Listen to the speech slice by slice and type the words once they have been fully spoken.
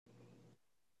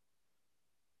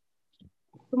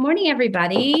Good morning,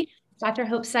 everybody. Dr.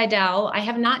 Hope Seidel. I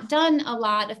have not done a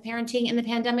lot of parenting in the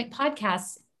pandemic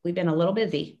podcasts. We've been a little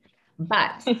busy,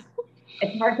 but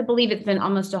it's hard to believe it's been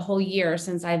almost a whole year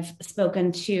since I've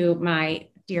spoken to my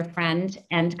dear friend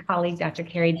and colleague, Dr.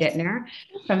 Carrie Dittner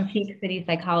from Peak City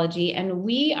Psychology. And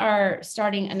we are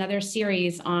starting another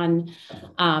series on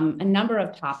a number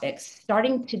of topics,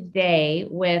 starting today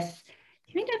with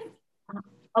kind of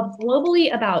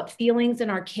globally about feelings in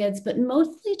our kids, but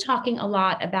mostly talking a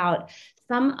lot about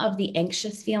some of the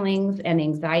anxious feelings and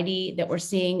anxiety that we're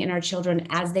seeing in our children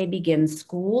as they begin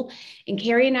school. And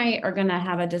Carrie and I are going to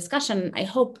have a discussion, I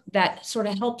hope, that sort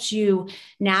of helps you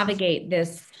navigate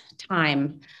this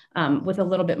time with a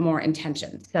little bit more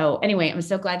intention. So anyway, I'm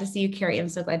so glad to see you, Carrie. I'm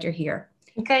so glad you're here.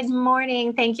 Good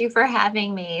morning. Thank you for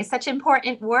having me. Such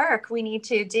important work we need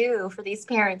to do for these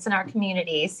parents in our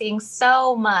community, seeing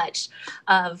so much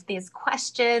of these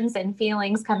questions and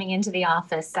feelings coming into the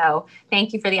office. So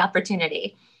thank you for the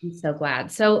opportunity. I'm so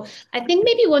glad. So I think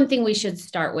maybe one thing we should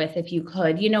start with, if you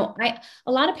could,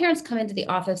 a lot of parents come into the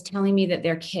office telling me that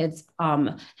their kids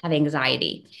have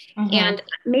anxiety. Mm-hmm. And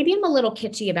maybe I'm a little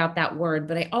kitschy about that word,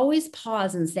 but I always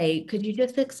pause and say, could you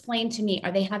just explain to me,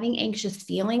 are they having anxious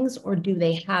feelings or do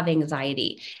they have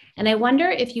anxiety? And I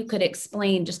wonder if you could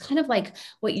explain just kind of like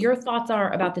what your thoughts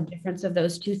are about the difference of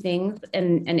those two things,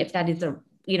 and if that is a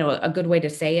good way to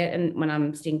say it. And when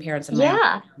I'm seeing parents in my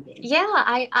office. Yeah,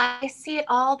 I see it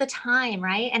all the time,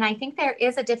 right? And I think there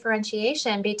is a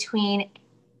differentiation between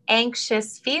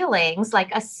anxious feelings,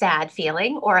 like a sad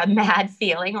feeling or a mad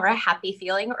feeling or a happy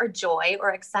feeling or joy or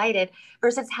excited,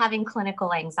 versus having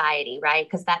clinical anxiety, right?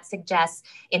 Because that suggests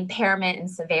impairment and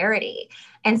severity.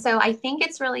 And so I think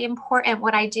it's really important.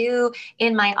 What I do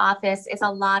in my office is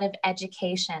a lot of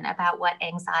education about what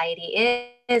anxiety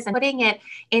is and putting it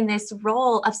in this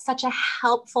role of such a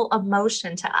helpful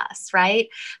emotion to us, right?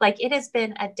 Like it has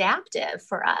been adaptive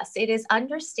for us. It is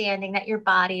understanding that your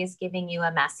body is giving you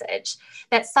a message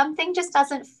that something just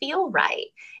doesn't feel right.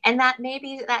 And that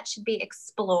maybe that should be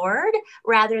explored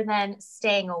rather than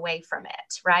staying away from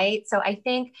it, right? So I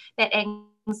think that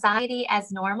anxiety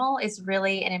as normal is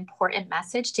really an important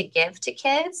message to give to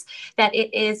kids, that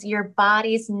it is your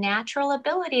body's natural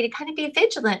ability to kind of be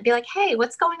vigilant, be like, hey,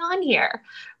 what's going on here,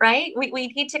 right? We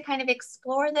need to kind of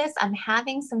explore this. I'm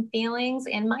having some feelings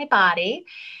in my body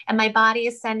and my body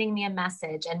is sending me a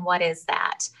message. And what is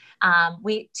that?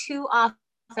 We too often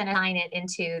assign it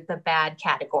into the bad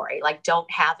category, like don't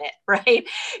have it, right?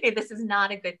 This is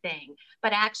not a good thing,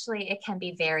 but actually it can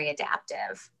be very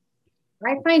adaptive.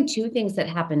 I find two things that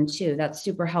happen too. That's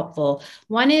super helpful.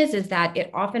 One is that it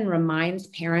often reminds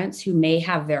parents who may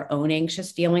have their own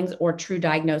anxious feelings or true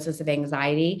diagnosis of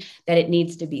anxiety that it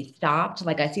needs to be stopped.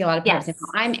 Like I see a lot of parents saying,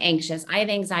 I'm anxious, I have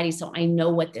anxiety, so I know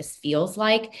what this feels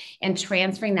like, and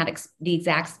transferring the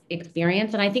exact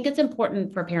experience. And I think it's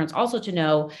important for parents also to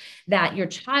know that your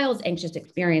child's anxious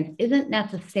experience isn't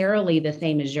necessarily the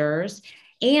same as yours,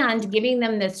 and giving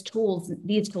them these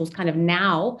tools kind of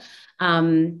now,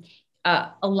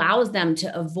 allows them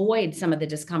to avoid some of the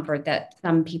discomfort that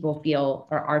some people feel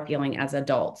or are feeling as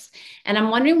adults. And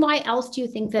I'm wondering, why else do you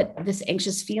think that this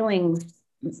anxious feelings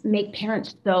make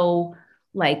parents so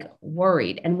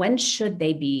worried? And when should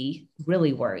they be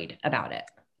really worried about it?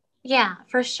 Yeah,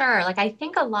 for sure. Like I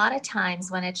think a lot of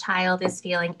times when a child is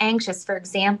feeling anxious, for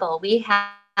example, we have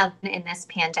in this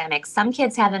pandemic, some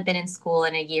kids haven't been in school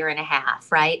in a year and a half,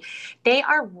 right? They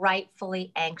are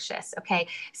rightfully anxious. Okay.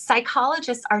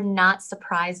 Psychologists are not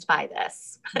surprised by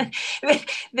this.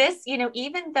 This,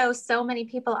 even though so many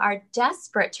people are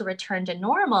desperate to return to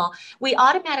normal, we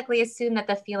automatically assume that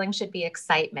the feeling should be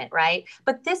excitement, right?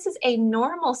 But this is a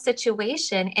normal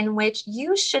situation in which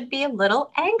you should be a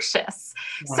little anxious.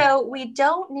 Yeah. So we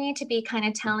don't need to be kind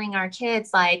of telling our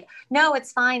kids like, no,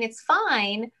 it's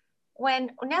fine.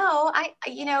 When no,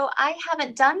 I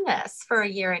haven't done this for a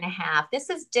year and a half.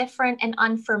 This is different and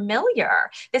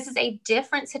unfamiliar. This is a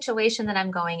different situation that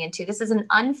I'm going into. This is an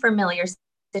unfamiliar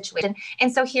situation.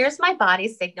 And so here's my body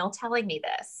signal telling me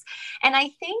this. And I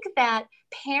think that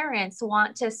parents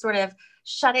want to sort of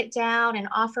shut it down and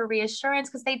offer reassurance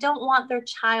because they don't want their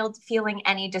child feeling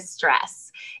any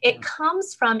distress. It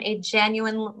comes from a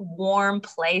genuine, warm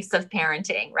place of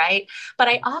parenting, right? But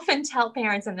I often tell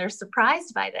parents, and they're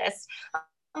surprised by this,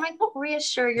 I'm like, don't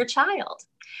reassure your child.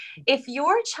 If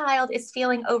your child is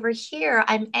feeling over here,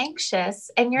 I'm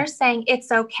anxious, and you're saying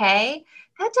it's okay,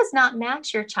 that does not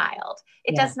match your child.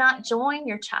 It does not join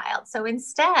your child. So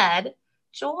instead,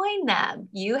 join them.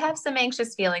 You have some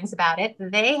anxious feelings about it.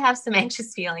 They have some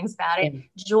anxious feelings about it.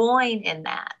 Join in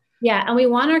that. Yeah. And we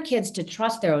want our kids to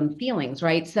trust their own feelings,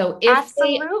 right? So if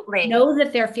they Absolutely. know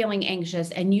that they're feeling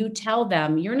anxious and you tell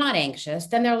them you're not anxious,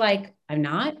 then they're like, I'm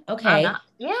not. I'm Okay. not.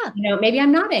 Yeah. Maybe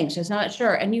I'm not anxious, not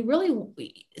sure. And you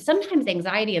really, sometimes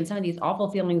anxiety and some of these awful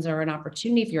feelings are an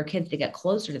opportunity for your kids to get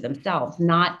closer to themselves,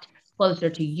 not closer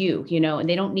to you, and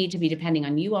they don't need to be depending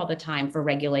on you all the time for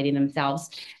regulating themselves.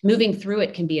 Moving through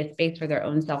it can be a space for their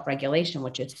own self-regulation,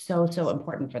 which is so, so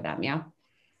important for them. Yeah.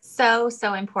 So,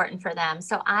 so important for them.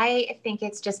 So I think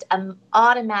it's just an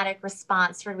automatic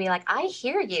response for to be like, I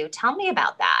hear you. Tell me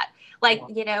about that. Like,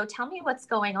 tell me what's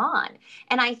going on.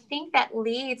 And I think that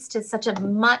leads to such a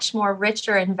much more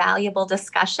richer and valuable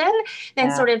discussion than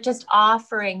Yeah. sort of just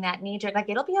offering that knee jerk, like,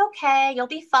 it'll be okay, you'll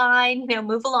be fine,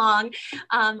 move along.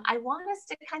 I want us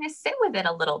to kind of sit with it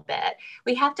a little bit.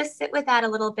 We have to sit with that a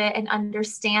little bit and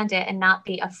understand it and not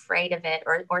be afraid of it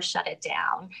or shut it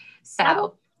down. How do,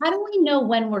 So, how do we know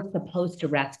when we're supposed to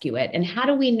rescue it? And how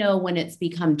do we know when it's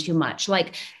become too much?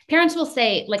 Like parents will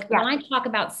say, like yeah. when I talk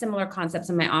about similar concepts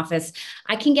in my office,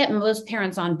 I can get most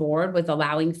parents on board with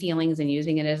allowing feelings and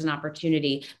using it as an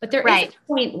opportunity. But there is a Right.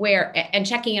 point where, and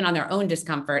checking in on their own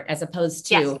discomfort as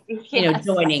opposed Yes. to, Yes.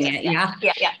 joining Yes. it. Yes. Yeah.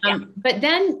 Yeah. Yeah. Yeah. But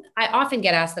then I often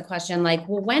get asked the question, like,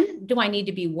 well, when do I need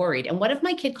to be worried? And what if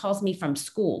my kid calls me from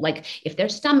school? Like if their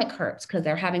stomach hurts because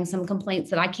they're having some complaints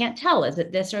that I can't tell, is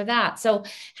it this or that? So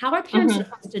how are parents Mm-hmm.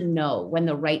 supposed to know when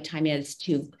the right time is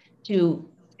to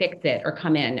fix it or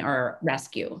come in or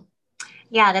rescue?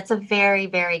 Yeah, that's a very,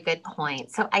 very good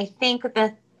point. So I think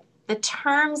the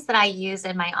terms that I use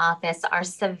in my office are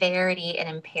severity and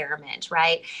impairment,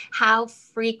 right? How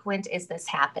frequent is this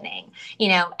happening?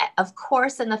 Of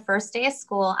course, in the first day of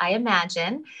school, I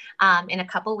imagine in a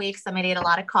couple weeks, I'm going to get a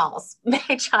lot of calls. My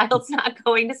child's not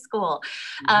going to school.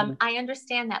 Mhm. I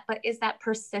understand that, but is that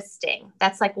persisting?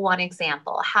 That's like one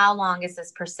example. How long is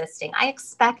this persisting? I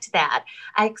expect that.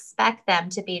 I expect them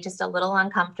to be just a little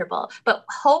uncomfortable, but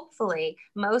hopefully,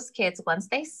 most kids, once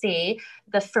they see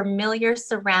the familiar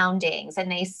surroundings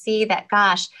and they see that,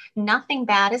 gosh, nothing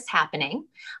bad is happening.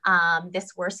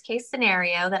 This worst case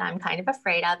scenario that I'm kind of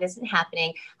afraid of isn't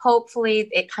happening. Hopefully,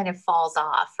 it kind of falls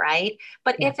off, right?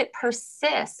 But Yeah. if it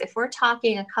persists, if we're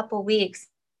talking a couple weeks,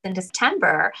 in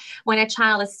September, when a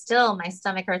child is still, my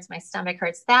stomach hurts,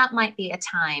 that might be a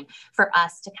time for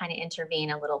us to kind of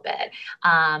intervene a little bit.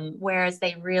 Whereas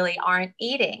they really aren't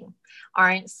eating,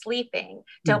 aren't sleeping,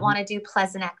 don't Mhm. want to do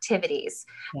pleasant activities.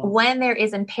 Yeah. When there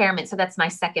is impairment, so that's my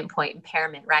second point,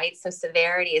 impairment, right? So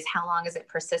severity is how long is it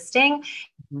persisting?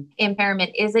 Mhm.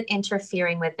 Impairment, is it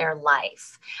interfering with their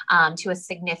life to a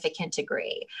significant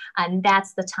degree? And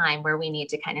that's the time where we need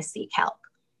to kind of seek help.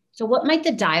 So what might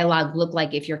the dialogue look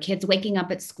like if your kid's waking up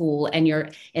at school and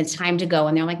it's time to go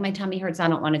and they're like, my tummy hurts, I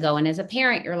don't want to go. And as a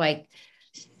parent, you're like,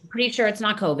 pretty sure it's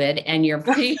not COVID and you're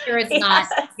pretty sure it's not,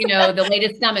 Yes. the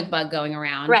latest stomach bug going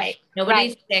around. Right.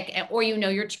 Nobody's Right. sick, or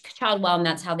your child well, and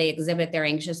that's how they exhibit their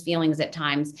anxious feelings at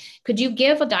times. Could you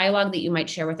give a dialogue that you might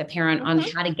share with a parent on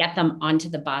Mm-hmm. how to get them onto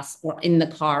the bus or in the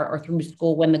car or through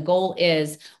school when the goal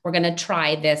is we're going to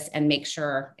try this and make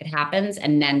sure it happens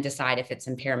and then decide if it's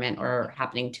impairment or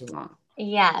happening too long?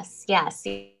 Yes, yes,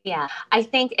 yeah. I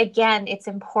think again, it's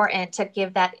important to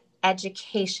give that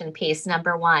education piece.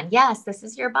 Number one, yes, this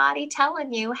is your body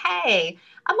telling you, hey,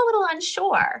 I'm a little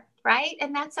unsure. Right.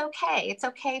 And that's okay. It's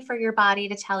okay for your body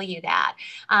to tell you that.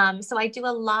 So I do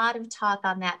a lot of talk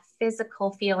on that physical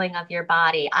feeling of your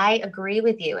body. I agree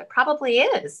with you. It probably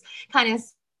is kind of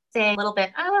saying a little bit,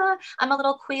 I'm a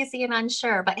little queasy and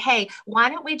unsure, but hey, why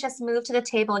don't we just move to the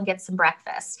table and get some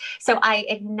breakfast? So I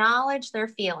acknowledge their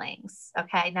feelings.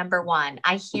 Okay. Number one,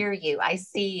 I hear you. I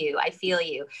see you. I feel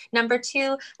you. Number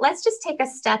two, let's just take a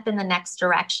step in the next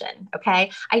direction.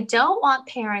 Okay. I don't want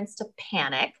parents to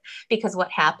panic because what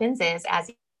happens is,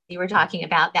 as you were talking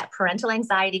about, that parental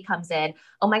anxiety comes in.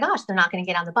 Oh my gosh, they're not going to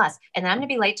get on the bus, and then I'm going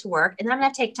to be late to work, and then I'm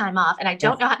going to take time off, and I Yes.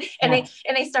 don't know how, and Yes.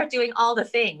 they start doing all the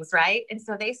things, right? And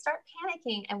so they start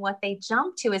panicking, and what they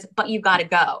jump to is, but you got to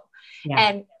go. Yeah.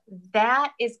 And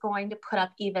that is going to put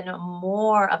up even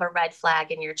more of a red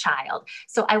flag in your child.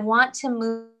 So I want to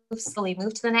move slowly,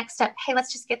 move to the next step. Hey,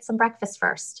 let's just get some breakfast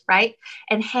first, right?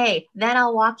 And hey, then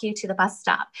I'll walk you to the bus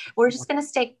stop. We're just going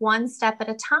to take one step at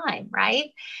a time,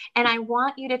 right? And I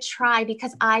want you to try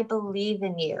because I believe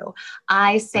in you.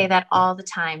 I say that all the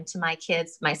time to my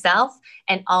kids, myself,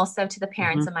 and also to the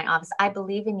parents in my office. I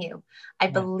believe in you. I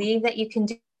believe that you can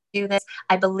do this.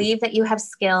 I believe that you have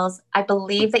skills. I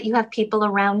believe that you have people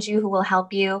around you who will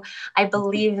help you. I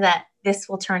believe that this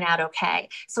will turn out okay.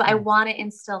 So I want to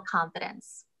instill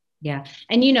confidence. Yeah.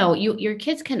 And your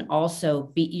kids can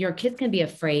be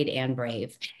afraid and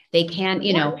brave. They can,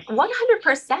 you know,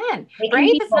 100%. they can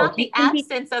Brave be is both. not You the can be,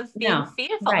 absence of being no,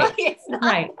 fearful. right, It's not.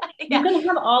 right. You Yeah. can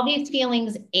have all these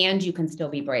feelings and you can still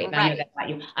be brave. I know Right. that about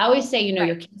you. I always say, you know,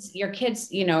 Right. your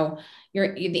kids, you know,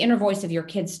 the inner voice of your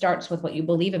kids starts with what you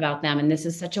believe about them. And this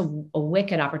is such a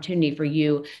wicked opportunity for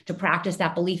you to practice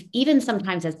that belief, even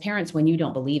sometimes as parents when you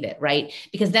don't believe it, right?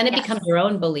 Because then it Yes. becomes your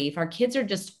own belief. Our kids are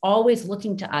just always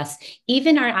looking to us.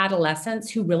 Even our adolescents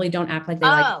who really don't act like they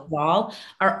like us at all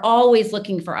are always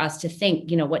looking for us to think,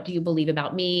 you know, what do you believe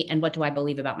about me? And what do I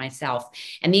believe about myself?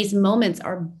 And these moments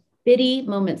are bitty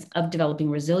moments of developing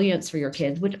resilience for your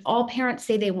kids, which all parents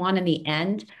say they want in the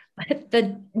end. But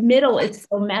the middle is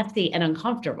so messy and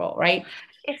uncomfortable, right?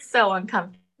 It's so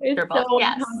uncomfortable. It's so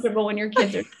Yes. uncomfortable when your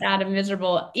kids are sad and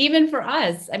miserable, even for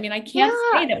us. I mean, I can't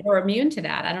say Yeah. that we're immune to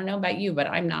that. I don't know about you, but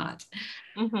I'm not.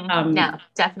 No,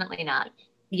 definitely not.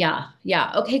 Yeah,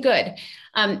 yeah. Okay, good.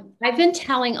 I've been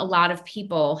telling a lot of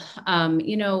people,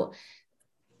 you know,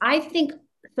 I think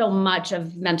so much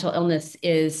of mental illness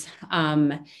is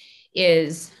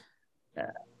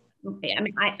I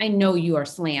mean, I know you are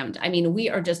slammed. I mean, we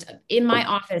are just in my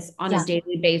office on a Yeah.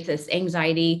 daily basis.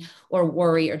 Anxiety or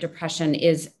worry or depression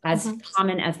is as Mm-hmm.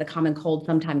 common as the common cold,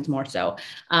 sometimes more so.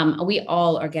 We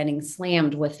all are getting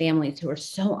slammed with families who are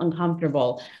so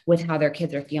uncomfortable with how their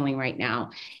kids are feeling right now.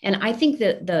 And I think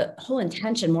that the whole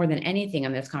intention, more than anything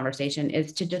in this conversation,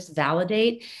 is to just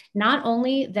validate not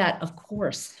only that, of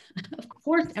course,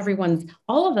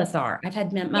 all of us are. I've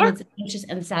had moments of anxious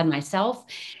and sad myself.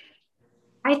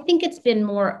 I think it's been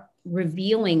more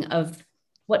revealing of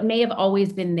what may have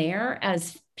always been there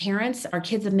as parents. Our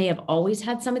kids may have always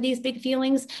had some of these big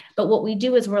feelings, but what we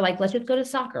do is we're like, let's just go to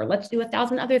soccer. Let's do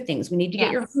 1,000 other things. We need to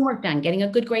get your homework done. Getting a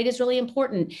good grade is really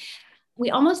important. We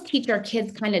almost teach our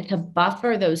kids kind of to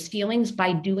buffer those feelings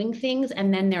by doing things,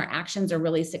 and then their actions are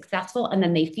really successful, and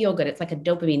then they feel good. It's like a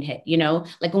dopamine hit, you know,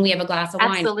 like when we have a glass of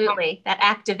wine. Absolutely. That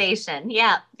activation.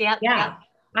 Yeah. Yeah. Yeah.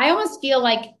 I almost feel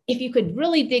like if you could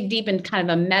really dig deep in kind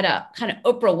of a meta, kind of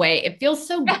Oprah way, it feels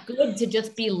so good to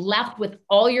just be left with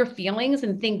all your feelings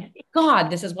and think, God,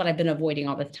 this is what I've been avoiding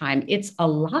all this time. It's a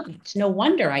lot. No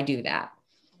wonder I do that.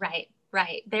 Right.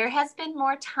 Right. There has been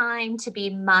more time to be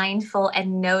mindful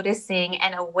and noticing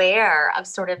and aware of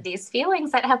sort of these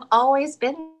feelings that have always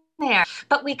been there.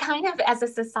 But we kind of, as a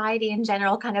society in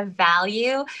general, kind of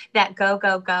value that go,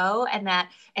 go, go and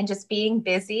just being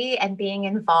busy and being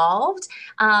involved.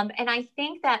 And I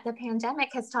think that the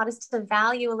pandemic has taught us to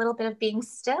value a little bit of being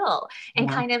still and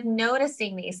kind of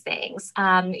noticing these things.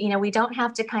 You know, we don't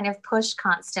have to kind of push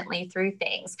constantly through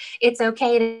things. It's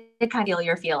okay to kind of feel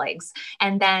your feelings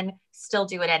and then still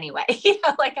do it anyway. You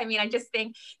know, like, I mean, I just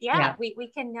think, we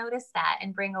can notice that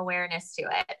and bring awareness to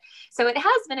it. So it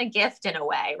has been a gift in a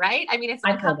way, right? I mean, it's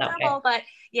uncomfortable, but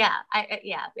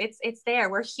it's there.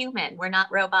 We're human. We're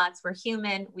not robots. We're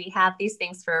human. We have these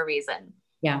things for a reason.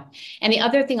 Yeah. And the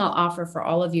other thing I'll offer for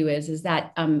all of you is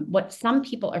that what some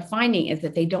people are finding is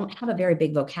that they don't have a very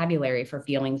big vocabulary for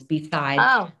feelings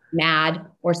besides mad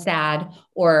or sad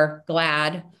or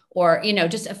glad or, you know,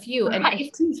 just a few. And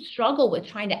if you struggle with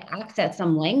trying to access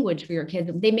some language for your kids,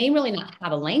 they may really not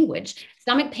have a language.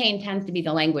 Stomach pain tends to be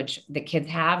the language that kids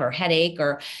have, or headache,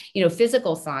 or, you know,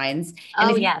 physical signs.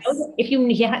 And if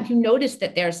you notice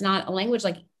that there's not a language,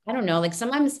 like, I don't know, like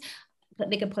sometimes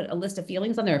they could put a list of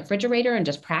feelings on their refrigerator and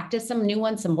just practice some new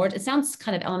ones, some words. It sounds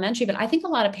kind of elementary, but I think a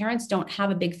lot of parents don't have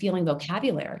a big feeling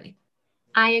vocabulary.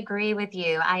 I agree with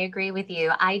you. I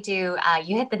do.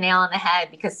 You hit the nail on the head,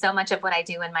 because so much of what I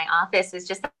do in my office is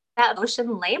just that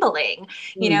emotion labeling.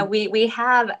 You know, we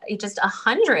have just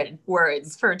 100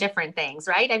 words for different things,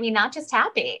 right? I mean, not just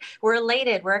happy. We're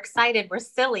elated, we're excited, we're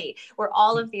silly, we're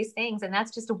all of these things. And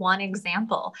that's just one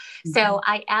example. So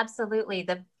I absolutely,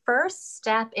 the first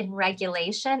step in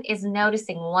regulation is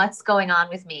noticing what's going on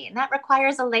with me. And that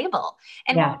requires a label.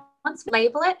 And once we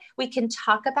label it, we can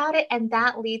talk about it, and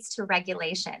that leads to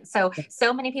regulation. So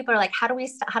many people are like, how do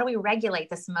we regulate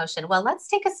this emotion? Well, let's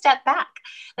take a step back.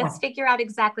 Let's figure out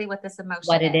exactly what this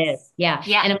emotion is. Yeah.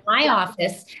 And in my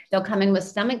office, they'll come in with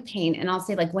stomach pain, and I'll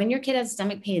say, like, when your kid has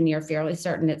stomach pain and you're fairly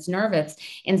certain it's nervous,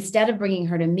 instead of bringing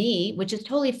her to me, which is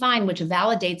totally fine, which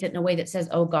validates it in a way that says,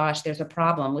 oh gosh, there's a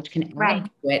problem, which can add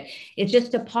to it. It's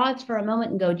just to pause for a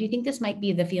moment and go, do you think this might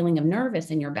be the feeling of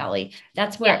nervous in your belly?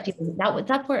 That's where it feels,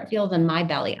 that's where it feels in my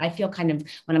belly. I feel kind of,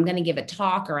 when I'm going to give a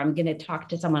talk or I'm going to talk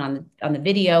to someone on the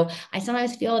video, I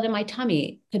sometimes feel it in my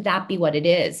tummy. Could that be what it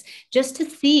is? Just to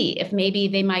see if maybe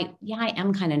they might, I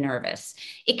am kind of nervous.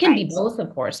 It can be both,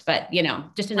 of course, but, you know,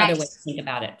 just another way to think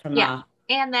about it from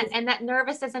And that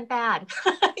nervous isn't bad.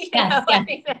 Yes, yes,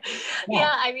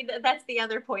 yes. I mean, that's the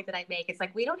other point that I make. It's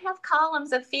like, we don't have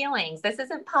columns of feelings. This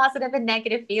isn't positive and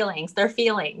negative feelings. They're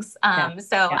feelings. Yes,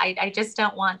 So yes. I just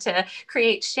don't want to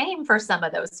create shame for some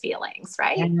of those feelings.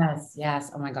 Right. Yes,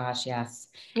 yes. Oh my gosh, yes.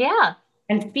 Yeah.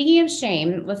 And speaking of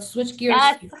shame, let's switch gears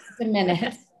Yes. for just a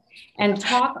minute and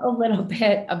talk a little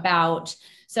bit about,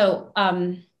 so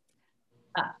uh,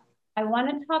 I want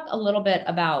to talk a little bit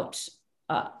about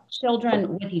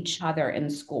children with each other in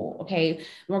school. Okay.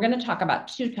 We're going to talk about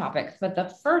two topics, but the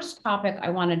first topic I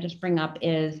want to just bring up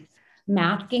is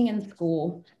masking in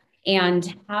school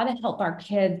and how to help our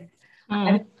kids.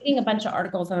 I've been reading a bunch of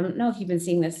articles. I don't know if you've been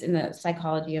seeing this in the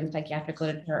psychology and psychiatric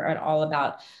literature at all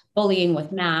about bullying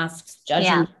with masks,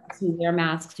 judging who wear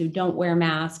masks, who don't wear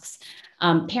masks,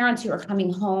 parents who are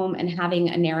coming home and having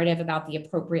a narrative about the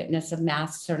appropriateness of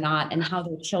masks or not, and how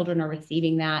their children are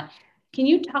receiving that. Can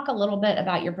you talk a little bit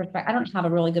about your perspective? I don't have a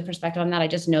really good perspective on that. I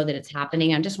just know that it's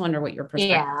happening. I just wonder what your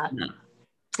perspective Yeah. is on that.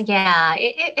 Yeah,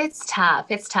 it's tough.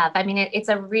 It's tough. I mean, it's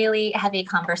a really heavy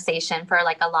conversation for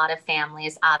like a lot of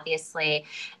families, obviously.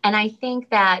 And I think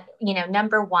that,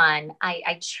 number one,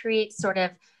 I treat sort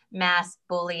of mass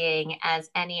bullying as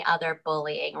any other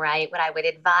bullying, right? What I would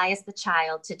advise the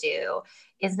child to do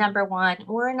is, number one,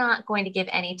 we're not going to give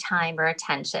any time or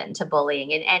attention to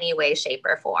bullying in any way, shape,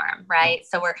 or form, right?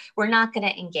 So we're not going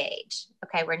to engage.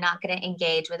 Okay, we're not going to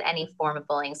engage with any form of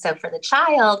bullying. So for the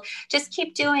child, just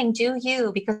keep do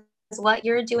you, because what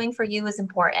you're doing for you is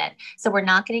important. So we're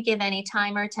not going to give any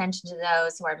time or attention to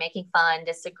those who are making fun,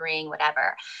 disagreeing,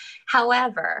 whatever.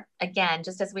 However, again,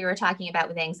 just as we were talking about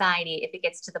with anxiety, if it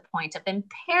gets to the point of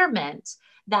impairment,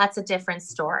 that's a different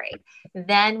story.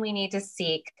 Then we need to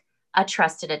seek a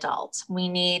trusted adult. We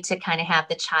need to kind of have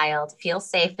the child feel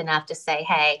safe enough to say,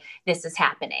 hey, this is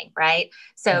happening, right?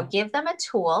 So give them a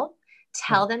tool.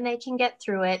 Tell them they can get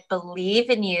through it. Believe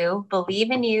in you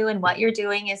and what you're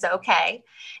doing is okay.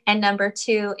 And number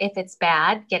two, if it's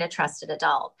bad, get a trusted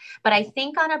adult. But I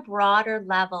think on a broader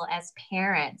level as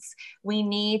parents, we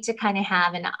need to kind of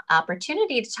have an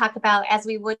opportunity to talk about, as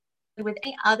we would with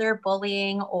any other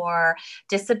bullying or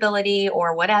disability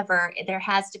or whatever, there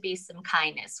has to be some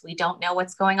kindness. We don't know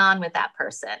what's going on with that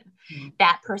person.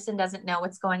 That person doesn't know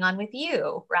what's going on with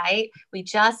you, right? We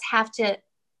just have to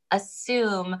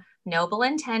assume noble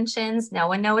intentions. No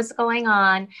one knows what's going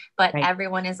on, but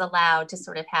everyone is allowed to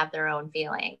sort of have their own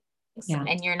feelings.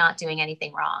 And you're not doing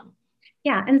anything wrong.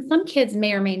 Yeah. And some kids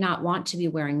may or may not want to be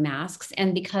wearing masks.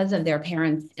 And because of their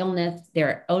parents' illness,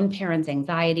 their own parents'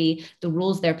 anxiety, the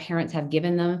rules their parents have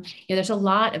given them, there's a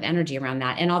lot of energy around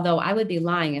that. And although I would be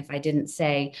lying if I didn't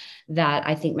say that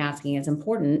I think masking is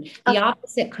important, the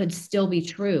opposite could still be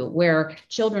true, where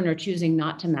children are choosing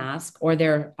not to mask, or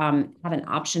they're have an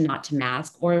option not to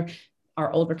mask, or our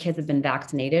older kids have been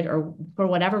vaccinated, or for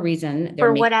whatever reason,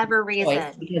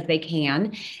 because they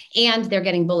can, and they're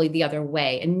getting bullied the other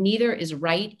way. And neither is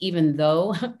right, even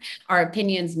though our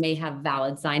opinions may have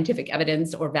valid scientific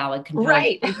evidence or valid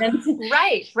compelling reasons.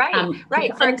 Right.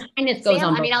 For kindness goes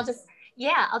on. I mean, I'll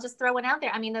just throw one out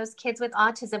there. I mean, those kids with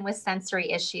autism, with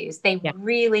sensory issues, they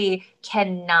really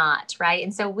cannot, right?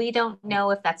 And so we don't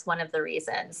know if that's one of the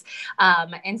reasons.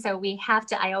 And so we have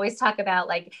to, I always talk about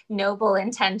like noble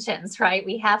intentions, right?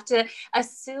 We have to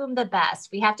assume the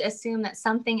best. We have to assume that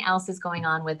something else is going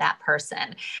on with that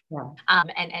person.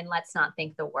 And let's not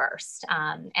think the worst.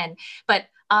 But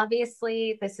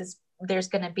obviously there's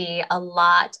going to be a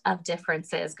lot of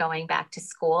differences going back to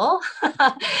school,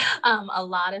 a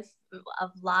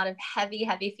lot of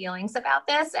heavy feelings about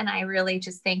this. And I really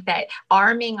just think that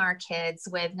arming our kids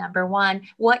with, number one,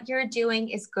 what you're doing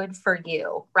is good for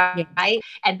you, right?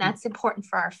 And that's important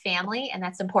for our family, and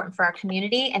that's important for our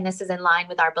community. And this is in line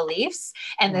with our beliefs.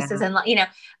 And this is in,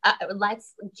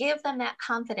 let's give them that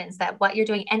confidence that what you're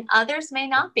doing, and others may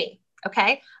not be.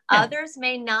 Okay. Others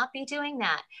may not be doing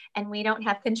that, and we don't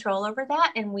have control over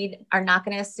that. And we are not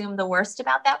going to assume the worst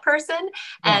about that person.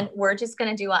 And we're just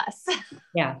going to do us.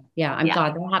 Yeah. I'm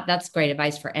glad that's great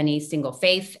advice for any single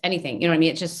faith, anything, you know what I mean?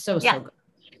 It's just so good.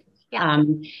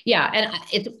 And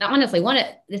it's honestly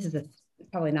this is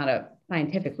probably not a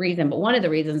scientific reason, but one of the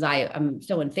reasons I am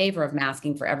so in favor of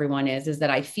masking for everyone is that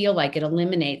I feel like it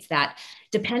eliminates that,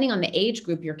 depending on the age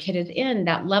group your kid is in,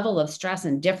 that level of stress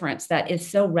and difference that is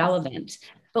so relevant.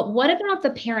 But what about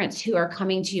the parents who are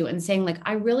coming to you and saying, like,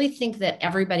 I really think that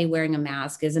everybody wearing a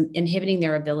mask is inhibiting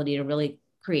their ability to really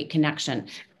create connection?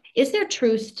 Is there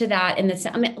truth to that in this?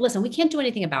 I mean, listen, we can't do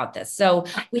anything about this. So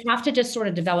we have to just sort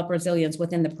of develop resilience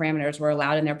within the parameters we're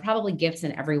allowed. And there are probably gifts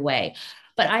in every way.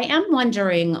 But I am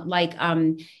wondering, like,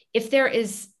 if there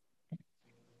is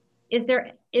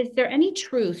there is there any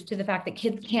truth to the fact that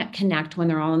kids can't connect when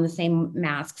they're all in the same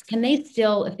masks? Can they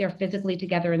still, if they're physically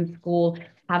together in school,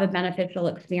 have a beneficial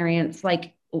experience?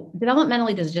 Like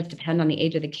developmentally, does it just depend on the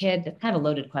age of the kid? That's kind of a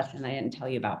loaded question I didn't tell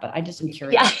you about, but I just am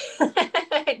curious. Yeah.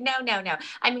 No.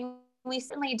 I mean, we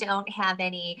certainly don't have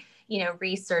any,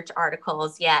 research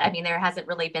articles yet. I mean, there hasn't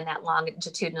really been that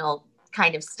longitudinal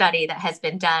kind of study that has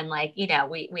been done. Like,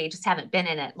 we just haven't been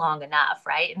in it long enough,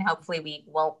 right? And hopefully we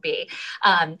won't be.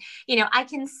 I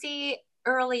can see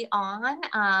early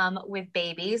on with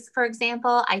babies, for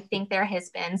example, I think there has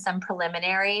been some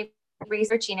preliminary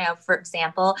research, for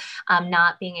example,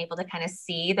 not being able to kind of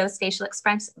see those facial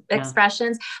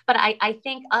expressions. But I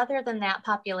think other than that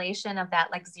population of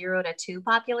that like 0 to 2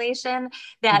 population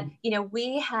that,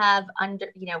 we have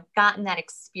gotten that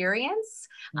experience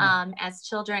as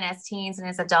children, as teens, and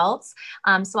as adults.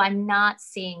 So I'm not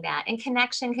seeing that. And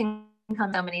connection can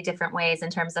come so many different ways in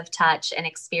terms of touch and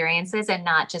experiences, and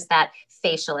not just that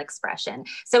facial expression.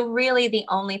 So really the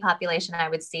only population I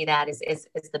would see that is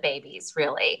the babies,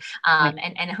 really.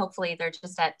 And hopefully they're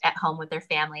just at home with their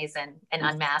families and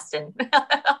unmasked and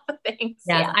things.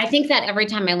 Yes, yeah. I think that every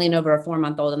time I lean over a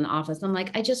 4-month-old in the office, I'm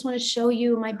like, I just want to show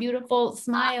you my beautiful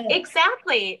smile.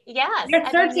 Exactly. Yes. They're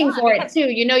searching for it too.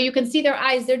 You can see their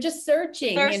eyes. They're just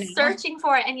searching. They're searching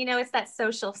for it. And, it's that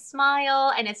social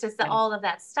smile, and it's just all of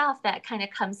that stuff that kind of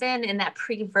comes in that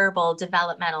pre-verbal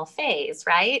developmental phase.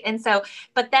 Right. And so,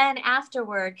 but then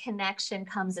afterward, connection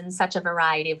comes in such a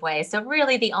variety of ways. So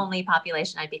really the only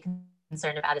population I'd be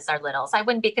concerned about is our littles. I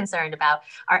wouldn't be concerned about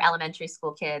our elementary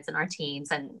school kids and our teens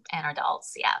and our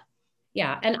adults. Yeah.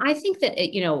 Yeah. And I think that,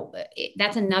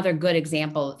 that's another good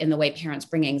example in the way parents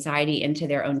bring anxiety into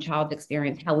their own child's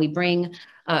experience, how we bring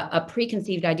a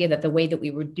preconceived idea that the way that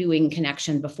we were doing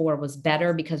connection before was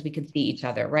better because we could see each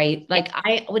other, right? Like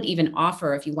I would even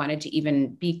offer, if you wanted to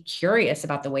even be curious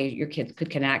about the way your kids could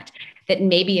connect, that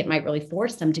maybe it might really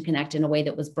force them to connect in a way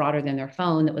that was broader than their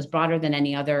phone, that was broader than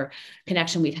any other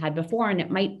connection we've had before. And it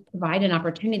might provide an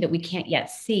opportunity that we can't yet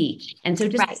see. And so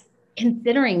just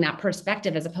considering that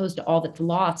perspective as opposed to all that's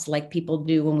lost, like people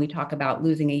do when we talk about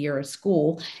losing a year of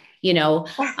school,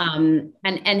 and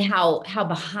how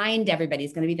behind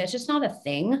everybody's going to be. That's just not a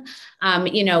thing.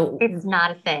 It's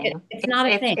not a thing. It's not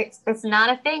a thing. It's not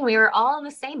a thing. We were all in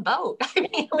the same boat. I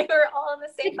mean, we were all in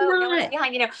the same boat. No one's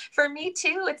behind. For me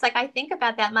too, it's like I think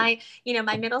about that. My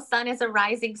middle son is a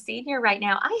rising senior right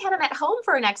now. I had him at home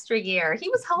for an extra year. He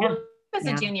was home. As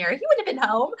a junior, he would have been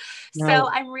home. No. So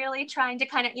I'm really trying to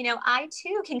kind of, I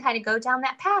too can kind of go down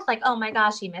that path. Like, oh my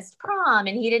gosh, he missed prom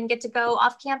and he didn't get to go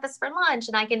off campus for lunch.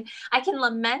 And I can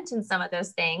lament in some of those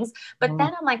things. But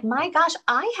then I'm like, my gosh,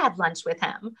 I had lunch with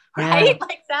him, right?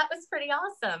 Like that was pretty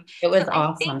awesome. It was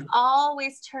awesome. I think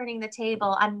always turning the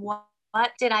table on what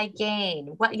did I gain?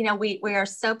 What, we are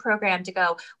so programmed to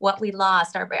go, what we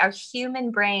lost. Our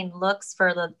human brain looks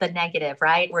for the negative,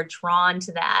 right? We're drawn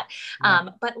to that.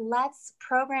 But let's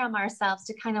program ourselves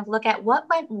to kind of look at what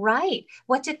went right.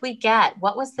 What did we get?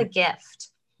 What was the gift?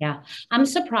 Yeah. I'm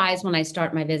surprised when I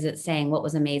start my visit saying what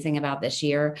was amazing about this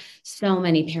year. So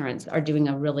many parents are doing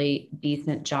a really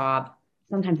decent job,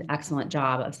 sometimes excellent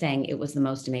job of saying it was the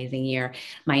most amazing year.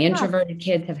 My introverted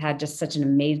kids have had just such an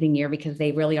amazing year because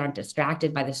they really aren't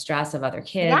distracted by the stress of other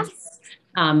kids. Yes.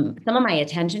 Some of my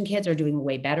attention kids are doing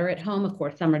way better at home. Of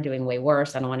course, some are doing way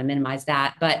worse. I don't want to minimize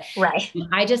that, but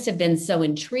I just have been so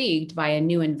intrigued by a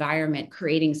new environment,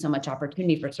 creating so much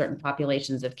opportunity for certain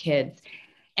populations of kids.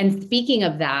 And speaking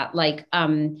of that,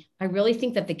 I really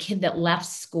think that the kid that left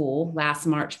school last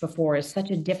March before is such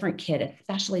a different kid,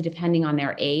 especially depending on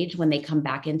their age when they come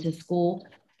back into school.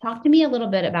 Talk to me a little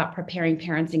bit about preparing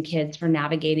parents and kids for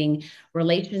navigating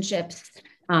relationships,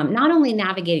 not only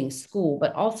navigating school,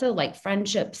 but also like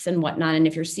friendships and whatnot. And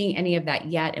if you're seeing any of that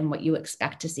yet and what you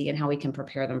expect to see and how we can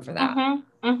prepare them for that.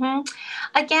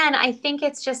 Again, I think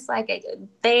it's just like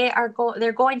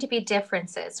they're going to be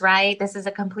differences, right? This is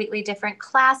a completely different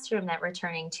classroom that we're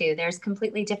turning to. There's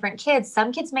completely different kids.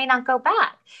 Some kids may not go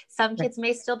back. Some kids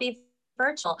may still be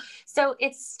virtual. So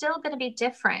it's still going to be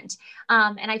different.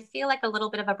 And I feel like a little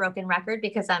bit of a broken record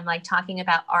because I'm like talking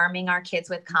about arming our kids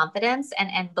with confidence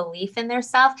and belief in their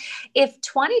self. If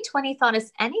 2020 taught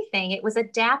us anything, it was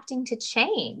adapting to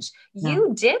change.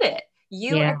 You did it.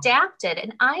 You adapted.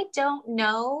 And I don't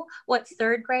know what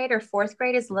 3rd grade or 4th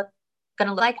grade is going to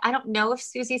look like. I don't know if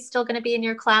Susie's still going to be in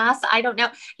your class. I don't know.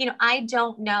 I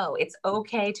don't know. It's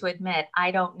okay to admit,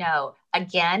 I don't know.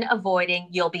 Again, avoiding,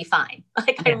 you'll be fine.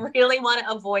 I really want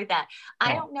to avoid that.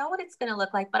 I don't know what it's going to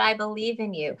look like, but I believe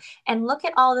in you. And look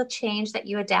at all the change that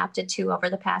you adapted to over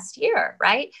the past year,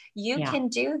 right? You can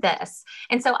do this.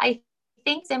 And so I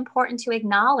think it's important to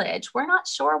acknowledge we're not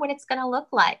sure what it's going to look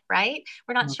like, right?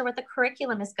 We're not sure what the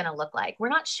curriculum is going to look like. We're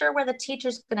not sure where the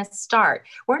teacher's going to start.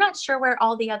 We're not sure where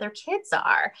all the other kids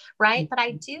are, right? But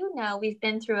I do know we've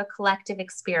been through a collective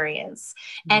experience,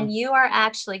 and you are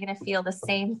actually going to feel the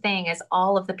same thing as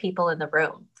all of the people in the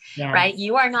room. Yes. Right?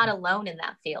 You are not alone in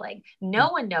that feeling. No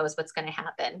one knows what's going to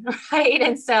happen. Right.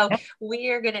 And so we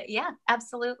are going to, yeah,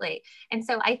 absolutely. And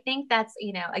so I think that's,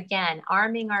 again,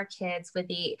 arming our kids with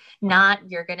the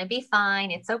you're going to be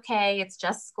fine. It's okay. It's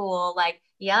just school. Like,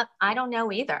 yep, I don't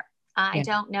know either. I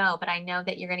don't know, but I know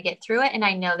that you're going to get through it. And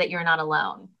I know that you're not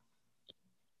alone.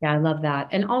 Yeah, I love that.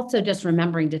 And also just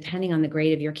remembering, depending on the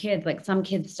grade of your kids, like some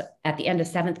kids at the end of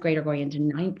 7th grade are going into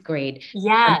 9th grade.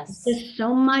 Yes. There's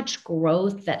so much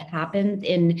growth that happens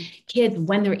in kids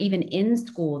when they're even in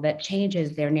school that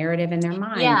changes their narrative and their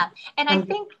mind. Yeah. And I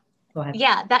think,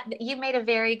 yeah, that you made a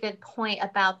very good point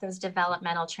about those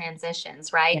developmental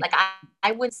transitions, right? Yeah. Like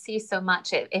I would see so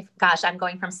much if gosh, I'm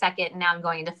going from 2nd and now I'm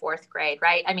going into 4th grade,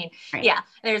 right? I mean, yeah,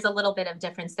 there's a little bit of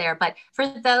difference there, but for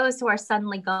those who are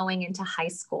suddenly going into high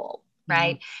school,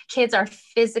 right? Kids are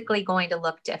physically going to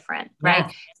look different,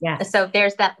 right? Yeah. So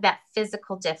there's that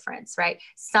physical difference, right?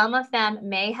 Some of them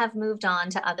may have moved on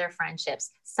to other friendships.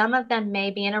 Some of them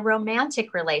may be in a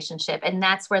romantic relationship, and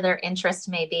that's where their interest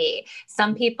may be.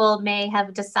 Some people may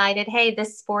have decided, hey,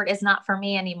 this sport is not for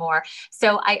me anymore.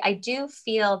 So I do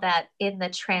feel that in the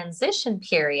transition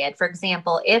period, for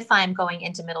example, if I'm going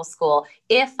into middle school,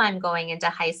 if I'm going into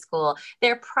high school,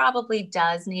 there probably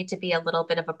does need to be a little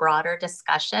bit of a broader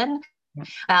discussion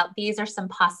about these are some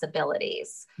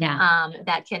possibilities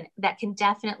that can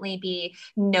definitely be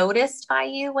noticed by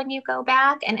you when you go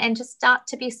back, and just not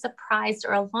to be surprised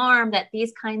or alarmed that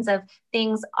these kinds of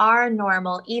things are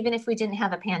normal, even if we didn't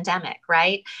have a pandemic,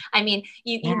 right? I mean,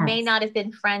 you may not have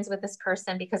been friends with this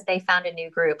person because they found a new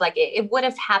group. Like it would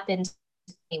have happened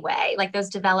anyway. Like those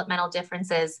developmental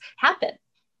differences happen.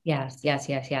 Yes.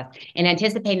 And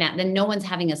anticipating that, then no one's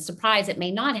having a surprise. It may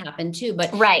not happen too,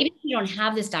 but even if you don't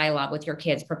have this dialogue with your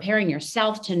kids, preparing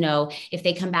yourself to know if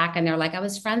they come back and they're like, I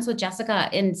was friends with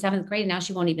Jessica in 7th grade, and now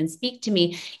she won't even speak to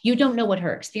me. You don't know what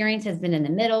her experience has been in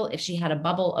the middle. If she had a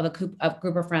bubble of a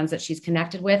group of friends that she's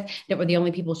connected with that were the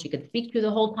only people she could speak to the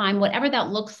whole time, whatever that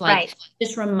looks like,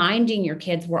 just reminding your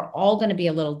kids we're all going to be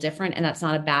a little different, and that's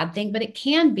not a bad thing, but it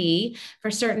can be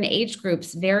for certain age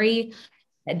groups very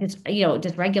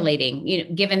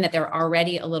dysregulating, given that they're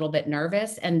already a little bit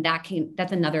nervous, and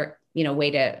that's another,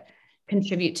 way to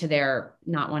contribute to their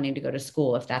not wanting to go to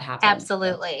school if that happens.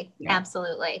 Absolutely. So,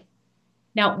 absolutely.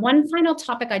 Now, one final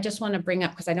topic I just want to bring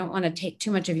up, because I don't want to take too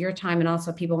much of your time, and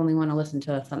also people only want to listen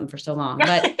to something for so long,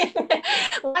 but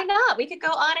why not? We could go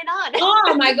on and on.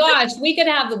 Oh my gosh, we could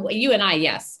have you and I.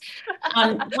 Yes.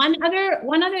 One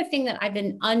other thing that I've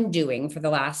been undoing for the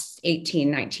last 18,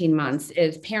 19 months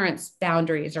is parents'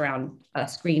 boundaries around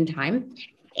screen time,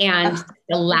 and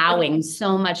allowing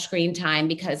so much screen time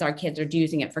because our kids are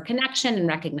using it for connection and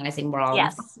recognizing we're all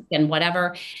and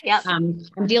whatever. Yep. I'm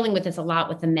dealing with this a lot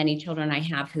with the many children I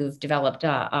have who've developed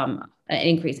an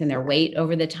increase in their weight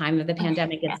over the time of the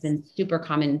pandemic. It's been super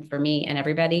common for me and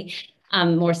everybody.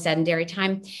 More sedentary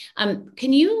time.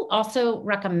 Can you also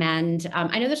recommend,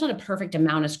 I know there's not a perfect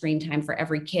amount of screen time for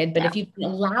every kid, but if you've been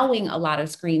allowing a lot of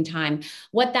screen time,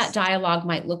 what that dialogue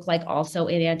might look like also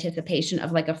in anticipation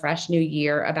of like a fresh new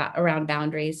year around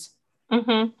boundaries?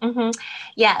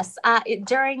 Yes.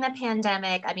 During the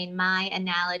pandemic, I mean, my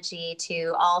analogy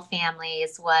to all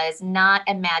families was not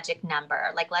a magic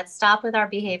number. Like, let's stop with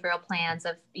our behavioral plans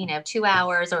of, 2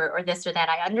 hours or this or that.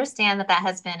 I understand that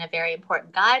has been a very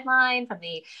important guideline from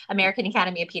the American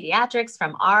Academy of Pediatrics,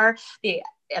 from the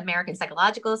American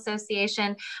Psychological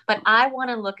Association. But I want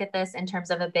to look at this in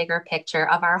terms of a bigger picture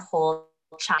of our whole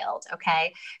child.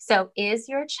 Okay. So is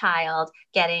your child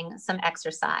getting some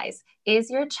exercise? Is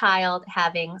your child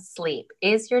having sleep?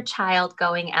 Is your child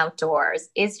going outdoors?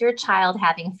 Is your child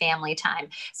having family time?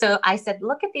 So I said,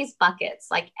 look at these buckets.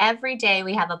 Like every day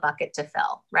we have a bucket to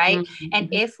fill, right? Mm-hmm.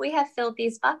 And if we have filled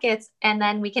these buckets, and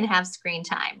then we can have screen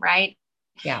time, right?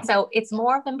 Yeah. So it's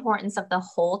more of the importance of the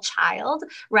whole child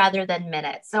rather than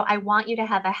minutes. So I want you to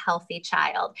have a healthy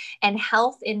child, and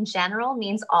health in general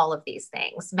means all of these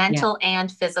things. Mental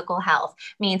and physical health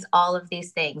means all of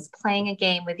these things. Playing a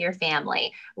game with your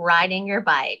family, riding your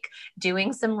bike,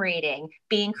 doing some reading,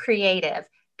 being creative,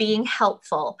 being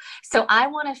helpful. So I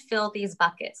want to fill these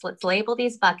buckets. Let's label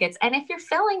these buckets. And if you're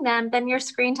filling them, then your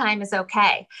screen time is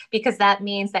okay, because that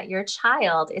means that your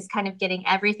child is kind of getting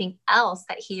everything else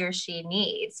that he or she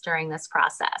needs during this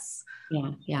process.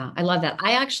 Yeah. I love that.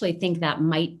 I actually think that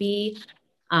might be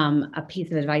a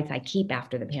piece of advice I keep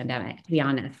after the pandemic, to be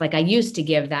honest. Like I used to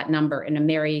give that number in a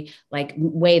very like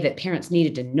way that parents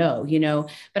needed to know,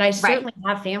 but I certainly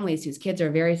have families whose kids are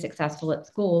very successful at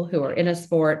school, who are in a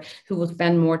sport, who will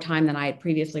spend more time than I had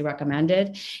previously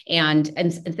recommended. And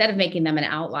instead of making them an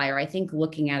outlier, I think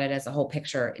looking at it as a whole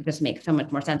picture, it just makes so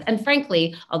much more sense. And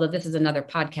frankly, although this is another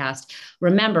podcast,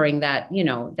 remembering that,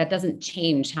 that doesn't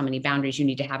change how many boundaries you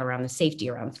need to have around the safety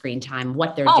around screen time,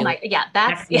 what they're doing.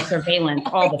 That's surveillance,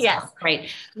 all the stuff, right?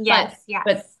 Yes.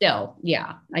 But still,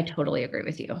 yeah, I totally agree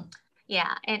with you.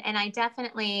 Yeah. And I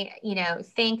definitely,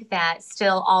 think that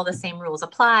still all the same rules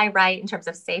apply, right? In terms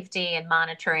of safety and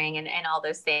monitoring and all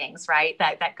those things, right?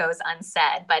 That goes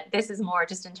unsaid. But this is more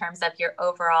just in terms of your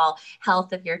overall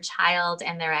health of your child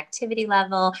and their activity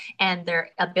level and their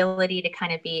ability to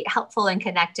kind of be helpful and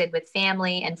connected with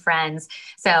family and friends.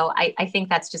 So I think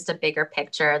that's just a bigger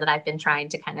picture that I've been trying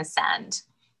to kind of send.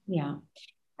 Yeah.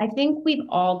 I think we've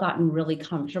all gotten really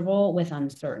comfortable with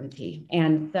uncertainty.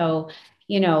 And so,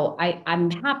 I'm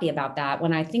happy about that.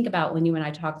 When I think about when you and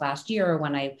I talked last year,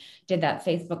 when I did that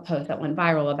Facebook post that went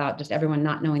viral about just everyone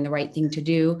not knowing the right thing to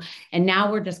do. And now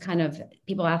we're just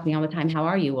people ask me all the time, how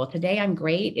are you? Well, today I'm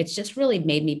great. It's just really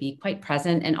made me be quite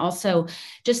present and also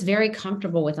just very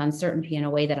comfortable with uncertainty in a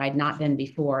way that I'd not been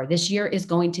before. This year is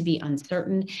going to be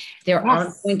uncertain. There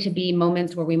are going to be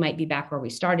moments where we might be back where we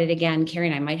started again. Carrie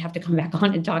and I might have to come back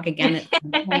on and talk again at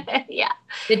some point.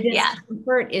 The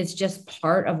discomfort is just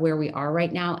part of where we are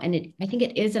right now. And I think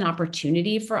it is an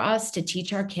opportunity for us to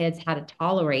teach our kids how to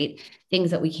tolerate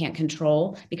things that we can't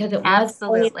control, because it was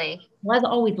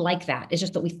always like that. It's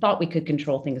just that we thought we could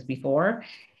control things before.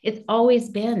 It's always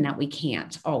been that we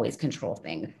can't always control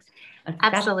things.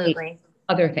 Absolutely.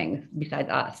 Other things besides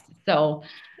us. So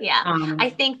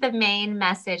I think the main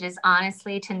message is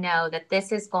honestly to know that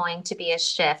this is going to be a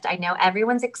shift. I know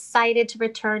everyone's excited to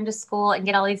return to school and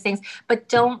get all these things, but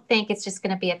don't think it's just going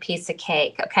to be a piece of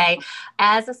cake. Okay.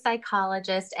 As a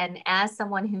psychologist and as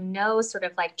someone who knows sort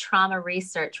of like trauma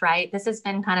research, right? This has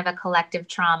been kind of a collective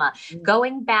trauma.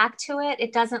 Going back to it,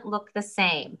 it doesn't look the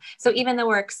same. So even though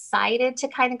we're excited to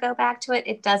kind of go back to it,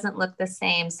 it doesn't look the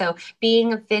same. So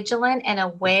being vigilant and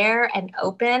aware and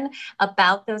open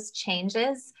about those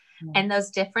changes and those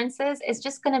differences is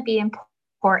just going to be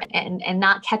important and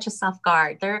not catch us off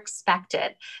guard. They're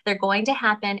expected. They're going to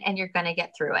happen and you're going to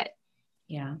get through it.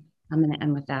 Yeah, I'm going to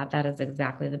end with that. That is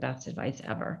exactly the best advice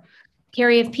ever.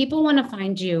 Carrie, if people want to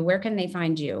find you, where can they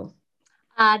find you?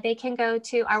 They can go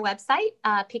to our website,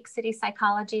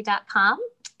 peakcitypsychology.com,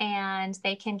 and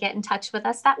they can get in touch with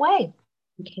us that way.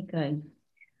 Okay, good.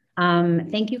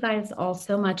 Thank you guys all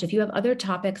so much. If you have other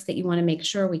topics that you want to make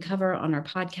sure we cover on our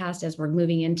podcast as we're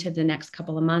moving into the next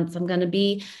couple of months, I'm going to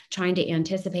be trying to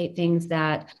anticipate things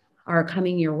that are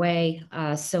coming your way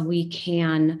so we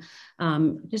can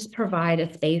just provide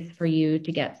a space for you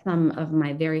to get some of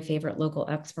my very favorite local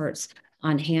experts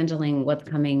on handling what's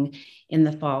coming in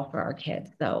the fall for our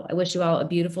kids. So I wish you all a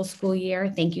beautiful school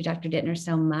year. Thank you, Dr. Dittner,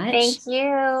 so much. Thank you.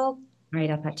 All right,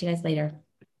 I'll talk to you guys later.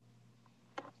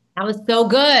 That was so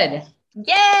good.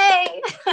 Yay!